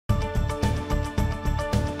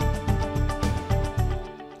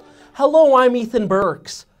Hello, I'm Ethan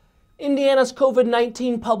Burks. Indiana's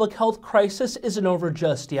COVID-19 public health crisis isn't over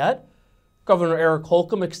just yet. Governor Eric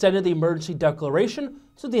Holcomb extended the emergency declaration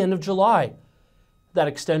to the end of July. That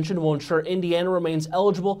extension will ensure Indiana remains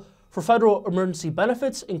eligible for federal emergency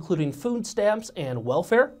benefits, including food stamps and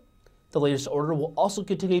welfare. The latest order will also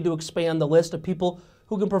continue to expand the list of people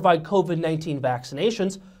who can provide COVID-19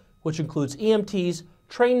 vaccinations, which includes EMTs,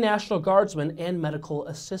 trained National Guardsmen, and medical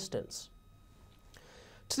assistants.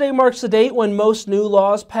 Today marks the date when most new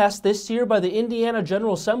laws passed this year by the Indiana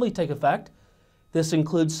General Assembly take effect. This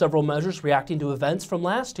includes several measures reacting to events from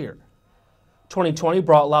last year. 2020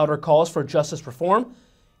 brought louder calls for justice reform,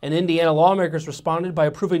 and Indiana lawmakers responded by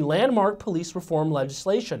approving landmark police reform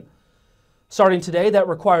legislation. Starting today, that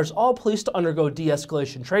requires all police to undergo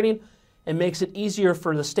de-escalation training and makes it easier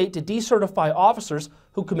for the state to decertify officers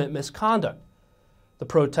who commit misconduct. The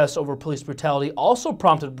protests over police brutality also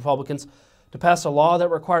prompted Republicans to pass a law that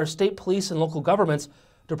requires state police and local governments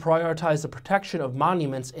to prioritize the protection of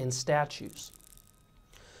monuments and statues.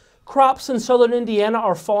 Crops in southern Indiana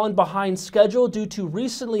are falling behind schedule due to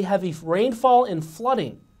recently heavy rainfall and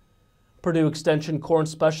flooding. Purdue Extension corn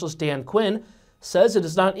specialist Dan Quinn says it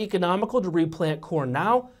is not economical to replant corn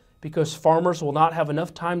now because farmers will not have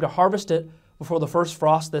enough time to harvest it before the first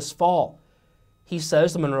frost this fall. He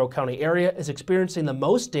says the Monroe County area is experiencing the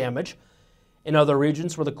most damage. In other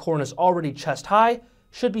regions where the corn is already chest high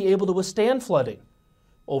should be able to withstand flooding.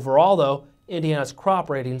 Overall, though, Indiana's crop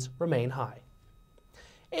ratings remain high.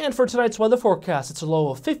 And for tonight's weather forecast, it's a low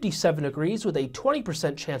of 57 degrees with a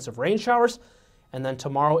 20% chance of rain showers. And then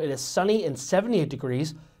tomorrow it is sunny and 78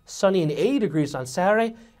 degrees, sunny and 80 degrees on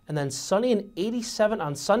Saturday, and then sunny and 87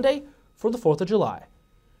 on Sunday for the 4th of July.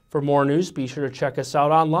 For more news, be sure to check us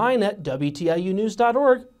out online at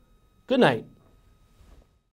WTIUnews.org. Good night.